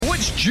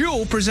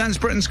duo presents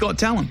Britain's Got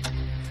Talent?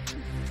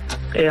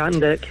 And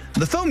Dick.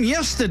 The film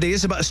Yesterday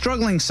is about a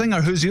struggling singer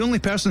who's the only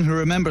person who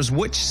remembers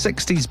which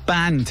 60s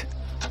band.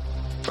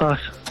 Pass.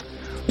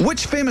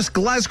 Which famous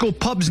Glasgow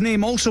pub's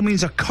name also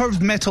means a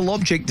curved metal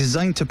object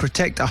designed to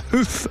protect a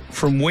hoof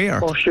from wear?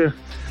 Horseshoe.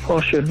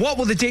 Horseshoe. What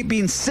will the date be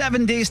in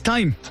 7 days'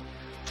 time?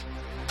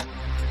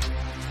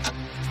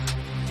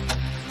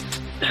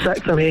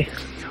 6th of May.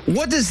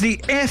 What does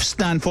the F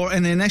stand for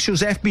in the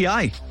initials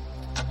FBI?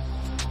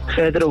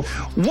 Federal.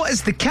 What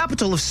is the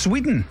capital of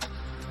Sweden?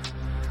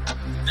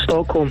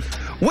 Stockholm.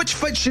 Which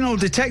fictional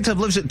detective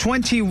lives at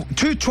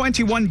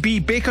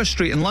 221B Baker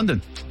Street in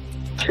London?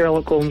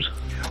 Sherlock Holmes.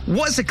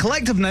 What is the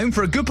collective noun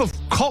for a group of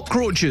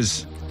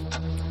cockroaches?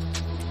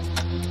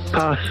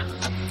 Pass.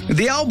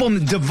 The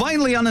album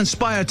Divinely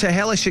Uninspired to a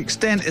Hellish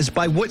Extent is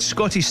by which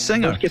Scottish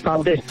singer? Lewis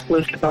Capaldi.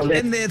 Lewis Capaldi.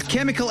 In the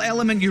chemical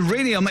element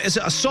uranium, is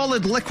it a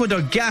solid, liquid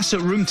or gas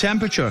at room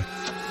temperature?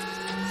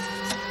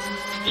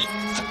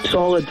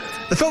 Solid.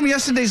 The film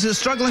Yesterday is a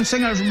struggling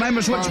singer who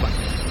remembers which... mate.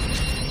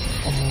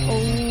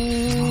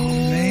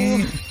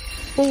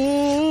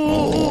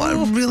 Oh, I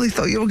really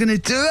thought you were going to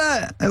do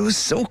it. It was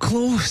so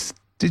close.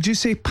 Did you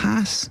say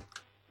pass?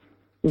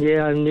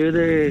 Yeah, I knew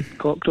the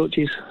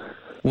cockroaches.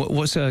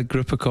 What's a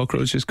group of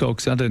cockroaches called?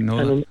 Because I didn't know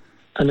that.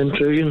 An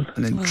intrusion.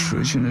 An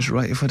intrusion is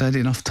right. If I'd had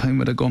enough time,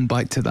 would have gone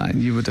back to that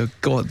and you would have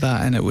got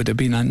that and it would have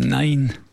been a 9.